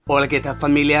Hola, ¿qué tal,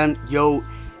 familia? Yo,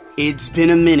 it's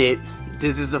been a minute.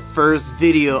 This is the first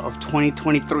video of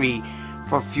 2023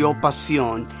 for Fuel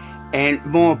Pasión. And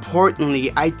more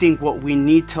importantly, I think what we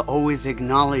need to always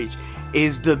acknowledge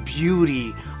is the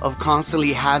beauty of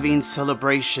constantly having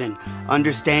celebration,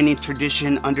 understanding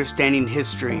tradition, understanding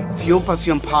history. Fuel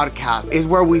Pasión podcast is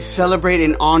where we celebrate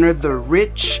and honor the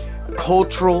rich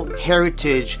cultural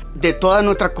heritage de todas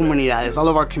nuestras comunidades, all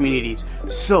of our communities.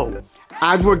 So,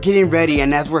 as we're getting ready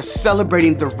and as we're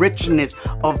celebrating the richness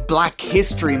of Black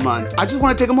History Month, I just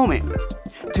want to take a moment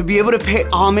to be able to pay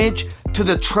homage to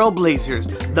the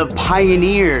trailblazers, the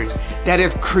pioneers that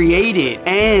have created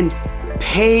and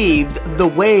paved the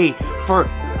way for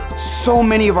so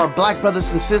many of our Black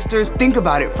brothers and sisters. Think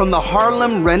about it, from the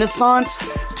Harlem Renaissance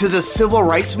to the Civil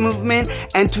Rights Movement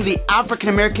and to the African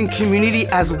American community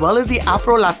as well as the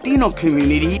Afro-Latino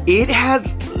community. It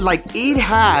has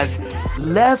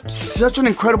left such an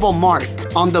incredible mark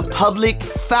on the public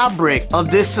fabric of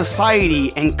this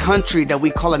society and country that we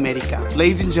call America.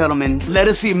 Ladies and gentlemen, let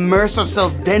us immerse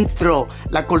ourselves dentro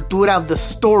la cultura of the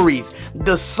stories,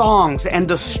 the songs, and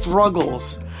the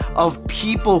struggles of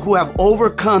people who have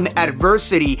overcome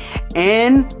adversity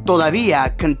and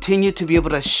todavía continue to be able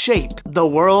to shape the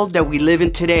world that we live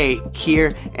in today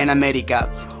here in America.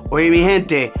 Oye, mi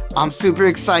gente, I'm super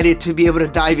excited to be able to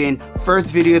dive in. First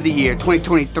video of the year,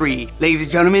 2023. Ladies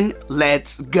and gentlemen,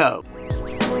 let's go.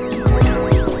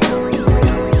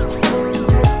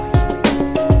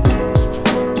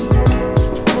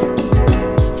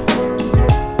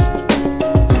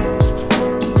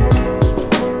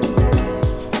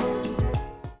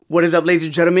 What is up, ladies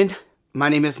and gentlemen? My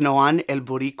name is Noan El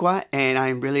Boricua, and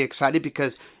I'm really excited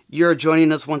because you're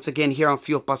joining us once again here on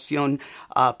Fuel Pasión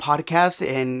podcast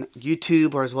and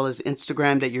YouTube, or as well as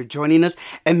Instagram, that you're joining us.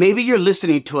 And maybe you're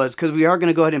listening to us because we are going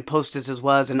to go ahead and post this as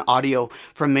well as an audio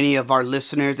for many of our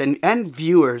listeners and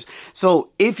viewers. So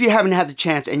if you haven't had the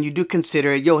chance and you do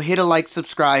consider it, hit a like,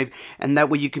 subscribe, and that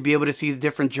way you could be able to see the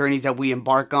different journeys that we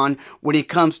embark on when it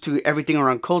comes to everything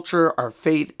around culture, our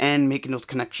faith, and making those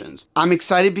connections. I'm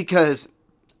excited because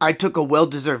I took a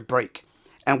well-deserved break.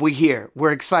 And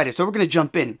we're excited. So we're going to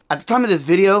jump in. At the time of this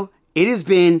video, it has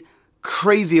been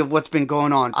crazy of what's been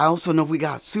going on. I also know we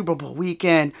got Super Bowl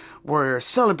weekend. We're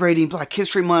celebrating Black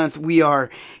History Month. We are,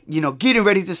 getting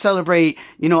ready to celebrate.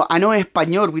 I know in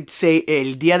Español we'd say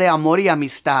El Día de Amor y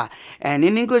Amistad. And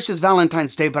in English it's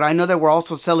Valentine's Day. But I know that we're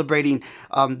also celebrating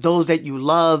those that you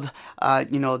love,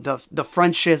 the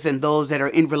friendships and those that are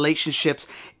in relationships.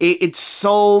 It's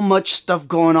so much stuff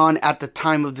going on at the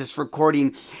time of this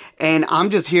recording. And I'm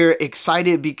just here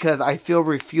excited because I feel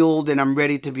refueled and I'm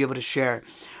ready to be able to share.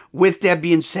 With that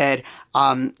being said,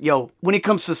 when it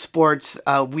comes to sports,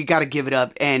 we got to give it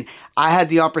up. And I had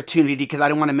the opportunity, because I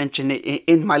didn't want to mention it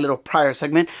in my little prior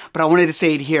segment, but I wanted to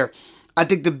say it here. I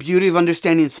think the beauty of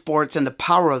understanding sports and the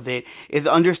power of it is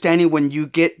understanding when you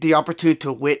get the opportunity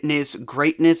to witness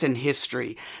greatness and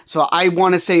history. So I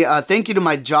want to say thank you to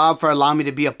my job for allowing me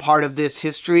to be a part of this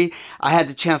history. I had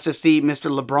the chance to see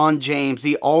Mr. LeBron James,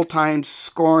 the all-time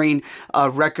scoring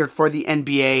record for the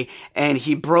NBA, and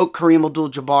he broke Kareem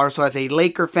Abdul-Jabbar. So as a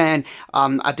Laker fan,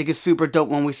 I think it's super dope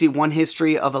when we see one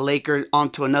history of a Laker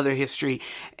onto another history.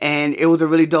 And it was a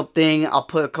really dope thing. I'll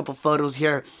put a couple photos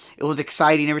here. It was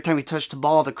exciting. Every time he touched the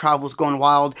ball, the crowd was going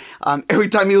wild. Every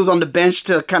time he was on the bench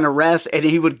to kind of rest and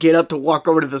he would get up to walk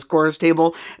over to the scorer's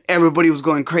table, everybody was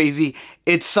going crazy.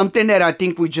 It's something that I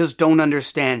think we just don't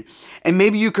understand. And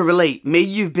maybe you could relate. Maybe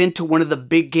you've been to one of the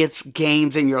biggest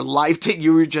games in your life that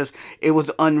it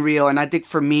was unreal. And I think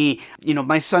for me,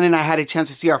 my son and I had a chance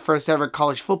to see our first ever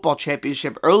college football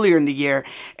championship earlier in the year.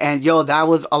 And that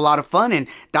was a lot of fun. And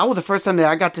that was the first time that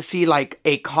I got to see like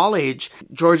a college,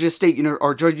 Georgia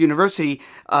University,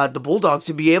 the Bulldogs,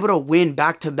 to be able to win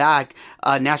back-to-back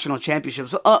national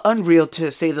championships. Unreal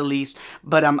to say the least.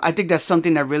 But I think that's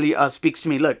something that really speaks to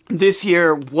me. Look, this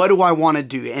year, what do I want to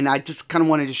do? And I just kind of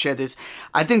wanted to share this.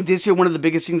 I think this year, one of the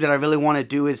biggest things that I really want to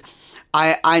do is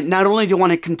I not only do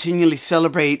want to continually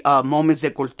celebrate moments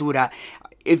de cultura.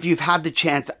 If you've had the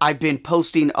chance, I've been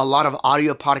posting a lot of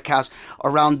audio podcasts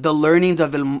around the learnings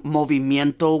of El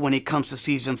Movimiento when it comes to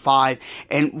season 5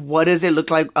 and what does it look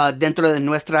like dentro de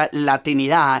nuestra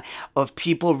Latinidad of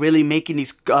people really making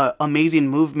these amazing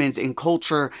movements in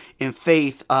culture, in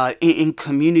faith, in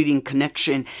community and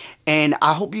connection. And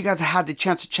I hope you guys have had the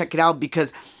chance to check it out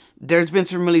because there's been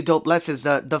some really dope lessons.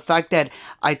 The fact that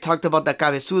I talked about the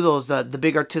cabezudos, the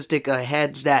big artistic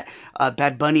heads that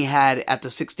Bad Bunny had at the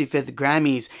 65th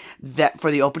Grammys, that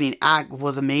for the opening act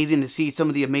was amazing to see some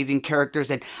of the amazing characters.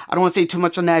 And I don't want to say too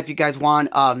much on that. If you guys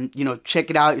want, check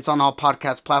it out. It's on all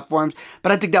podcast platforms.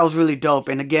 But I think that was really dope.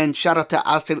 And again, shout out to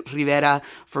Astrid Rivera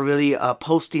for really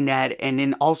posting that. And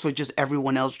then also just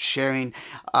everyone else sharing.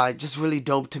 Just really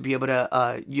dope to be able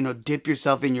to, dip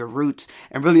yourself in your roots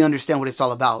and really understand what it's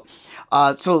all about.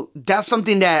 So that's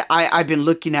something that I've been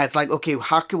looking at. It's like, okay,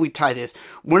 how can we tie this?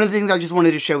 One of the things I just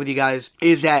wanted to share with you guys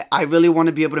is that I really want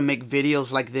to be able to make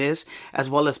videos like this, as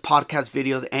well as podcast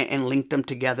videos, and link them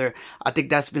together. I think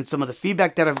that's been some of the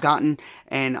feedback that I've gotten,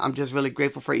 and I'm just really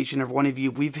grateful for each and every one of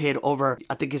you. We've hit over,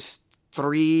 I think it's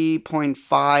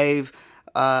 3.5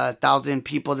 thousand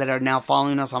people that are now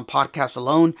following us on podcasts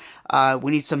alone.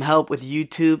 We need some help with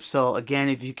YouTube. So again,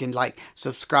 if you can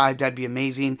subscribe, that'd be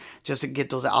amazing, just to get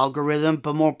those algorithms.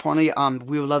 But more importantly,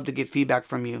 we would love to get feedback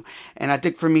from you. And I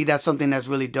think for me, that's something that's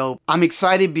really dope. I'm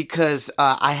excited because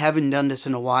I haven't done this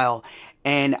in a while.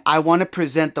 And I want to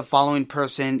present the following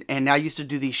person. And I used to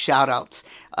do these shout outs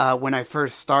when I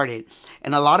first started.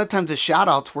 And a lot of times the shout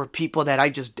outs were people that I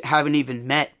just haven't even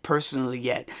met personally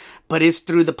yet. But it's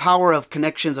through the power of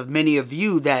connections of many of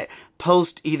you that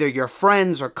post either your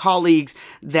friends or colleagues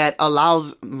that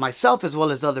allows myself as well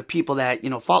as other people that,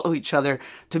 follow each other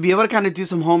to be able to kind of do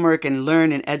some homework and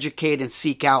learn and educate and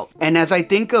seek out. And as I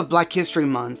think of Black History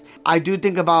Month, I do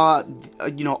think about,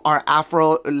 our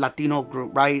Afro-Latino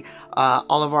group, right?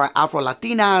 All of our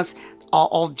Afro-Latinas,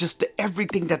 all just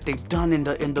everything that they've done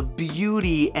in the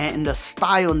beauty and the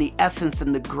style and the essence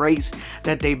and the grace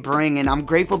that they bring. And I'm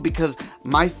grateful because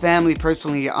my family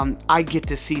personally, I get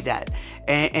to see that.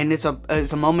 And it's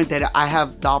a moment that I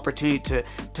have the opportunity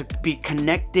to be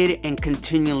connected and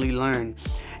continually learn.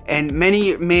 And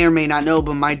many may or may not know,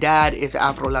 but my dad is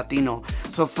Afro-Latino.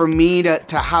 So for me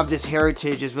to have this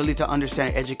heritage is really to understand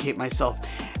and educate myself.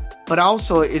 But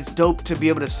also, it's dope to be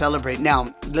able to celebrate.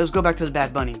 Now, let's go back to the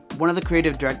Bad Bunny. One of the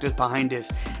creative directors behind this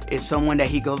is someone that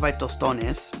he goes by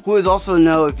Tostones, who is also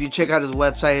known, if you check out his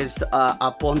website, is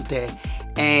Aponte.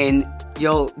 And,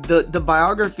 the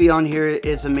biography on here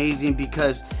is amazing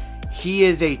because he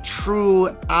is a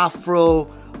true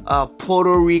Afro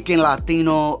Puerto Rican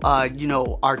Latino,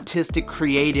 artistic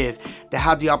creative that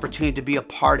had the opportunity to be a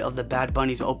part of the Bad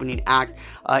Bunny's opening act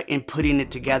in putting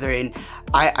it together. And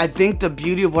I think the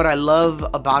beauty of what I love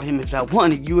about him is that,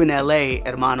 one, you in LA,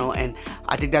 hermano, and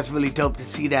I think that's really dope to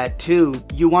see that too.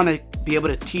 You want to be able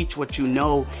to teach what you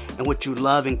know and what you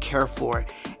love and care for.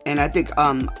 And I think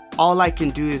all I can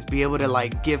do is be able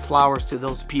to give flowers to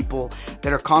those people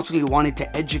that are constantly wanting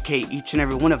to educate each and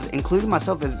every one of them, including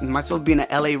myself. As myself being an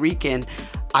LA Rican,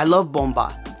 I love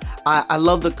bomba. I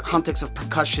love the context of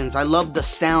percussions. I love the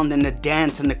sound and the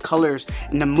dance and the colors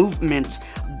and the movements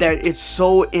that it's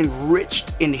so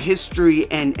enriched in history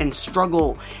and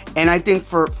struggle. And I think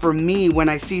for me, when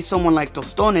I see someone like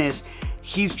Tostones,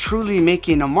 he's truly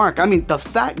making a mark. I mean, the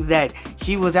fact that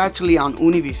he was actually on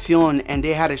Univision and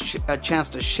they had a chance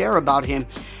to share about him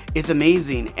is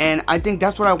amazing. And I think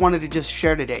that's what I wanted to just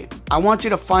share today. I want you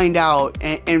to find out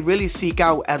and really seek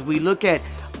out as we look at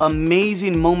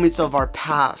amazing moments of our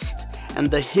past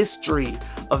and the history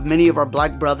of many of our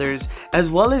Black brothers, as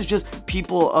well as just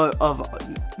people of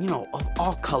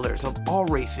all colors, of all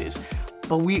races.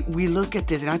 But we look at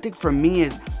this, and I think for me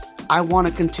is I want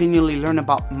to continually learn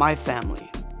about my family.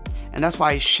 And that's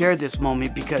why I share this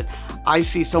moment, because I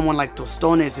see someone like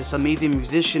Tostones, this amazing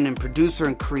musician and producer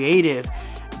and creative,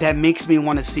 that makes me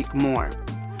want to seek more.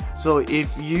 So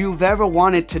if you've ever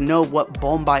wanted to know what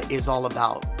bomba is all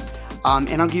about,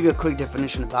 and I'll give you a quick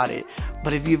definition about it,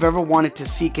 but if you've ever wanted to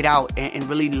seek it out and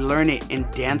really learn it and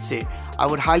dance it, I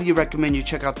would highly recommend you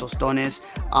check out Tostones.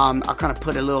 I'll kind of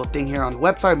put a little thing here on the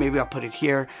website. Maybe I'll put it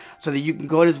here so that you can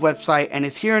go to his website. And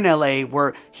it's here in LA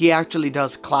where he actually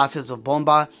does classes of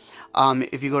bomba.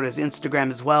 If you go to his Instagram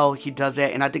as well, he does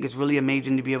that. And I think it's really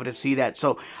amazing to be able to see that.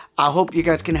 So I hope you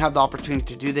guys can have the opportunity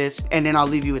to do this. And then I'll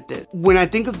leave you with this. When I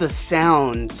think of the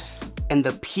sounds and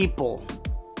the people,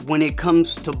 when it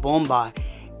comes to bomba,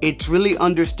 it's really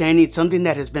understanding something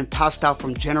that has been passed out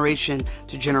from generation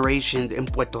to generation in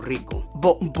Puerto Rico.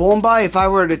 But bomba, if I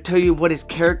were to tell you what is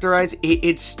characterized,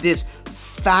 it's this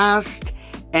fast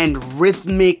and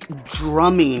rhythmic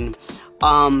drumming,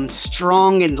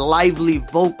 strong and lively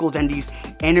vocals, and these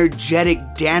energetic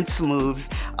dance moves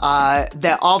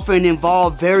that often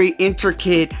involve very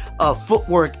intricate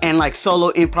footwork and like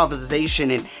solo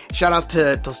improvisation. And shout out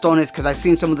to Tostones, because I've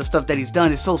seen some of the stuff that he's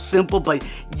done. It's so simple, but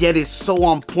yet it's so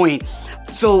on point.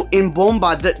 So in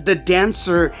Bomba, the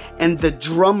dancer and the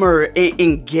drummer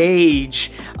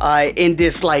engage in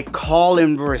this like call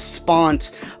and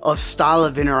response of style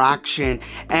of interaction,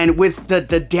 and with the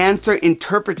dancer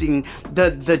interpreting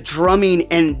the drumming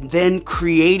and then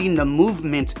creating the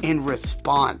movements in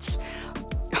response.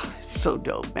 So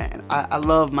dope, man. I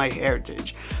love my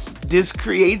heritage. This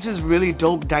creates this really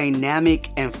dope dynamic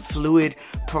and fluid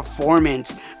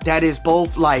performance that is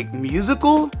both like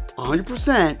musical,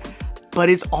 100%, but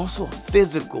it's also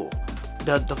physical.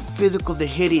 The physical of the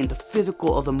hitting, the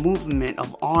physical of the movement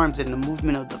of arms and the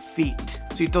movement of the feet.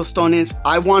 So Tostones,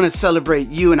 I want to celebrate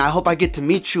you, and I hope I get to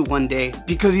meet you one day,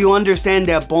 because you understand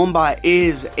that Bomba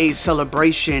is a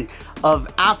celebration of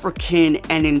African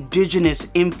and indigenous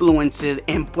influences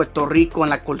in Puerto Rico, en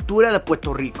la cultura de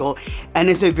Puerto Rico, and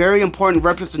it's a very important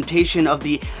representation of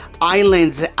the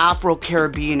island's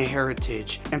Afro-Caribbean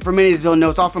heritage. And for many that don't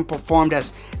know, it's often performed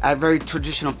at very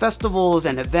traditional festivals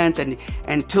and events,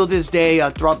 and till this day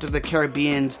throughout the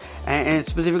Caribbean, and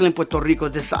specifically in Puerto Rico,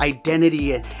 this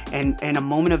identity and a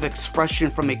moment of expression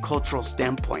from a cultural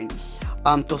standpoint.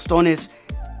 Tostones,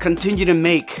 continue to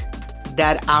make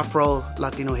that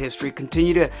Afro-Latino history,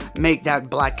 continue to make that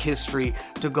Black history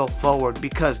to go forward,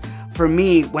 because for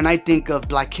me, when I think of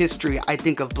Black history, I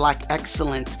think of Black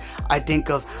excellence. I think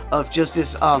of just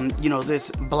this, this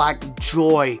Black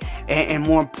joy. And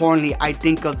more importantly, I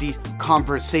think of these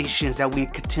conversations that we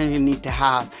continue to need to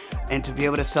have, and to be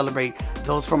able to celebrate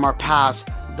those from our past,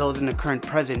 those in the current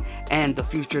present, and the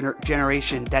future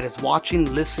generation that is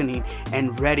watching, listening,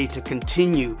 and ready to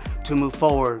continue to move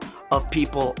forward, of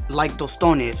people like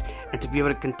Tostones, and to be able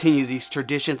to continue these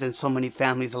traditions and so many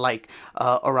families alike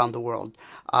around the world.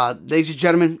 Ladies and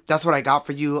gentlemen, that's what I got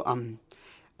for you.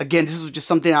 Again, this was just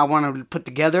something I wanted to put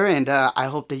together, and I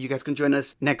hope that you guys can join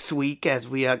us next week as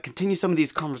we continue some of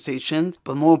these conversations.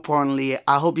 But more importantly,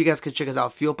 I hope you guys can check us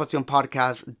out,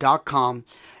 fuelpasionpodcast.com,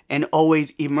 and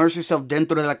always immerse yourself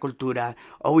dentro de la cultura,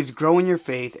 always grow in your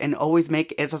faith, and always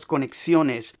make esas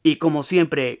conexiones. Y como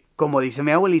siempre, como dice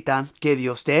mi abuelita, que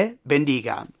Dios te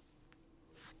bendiga.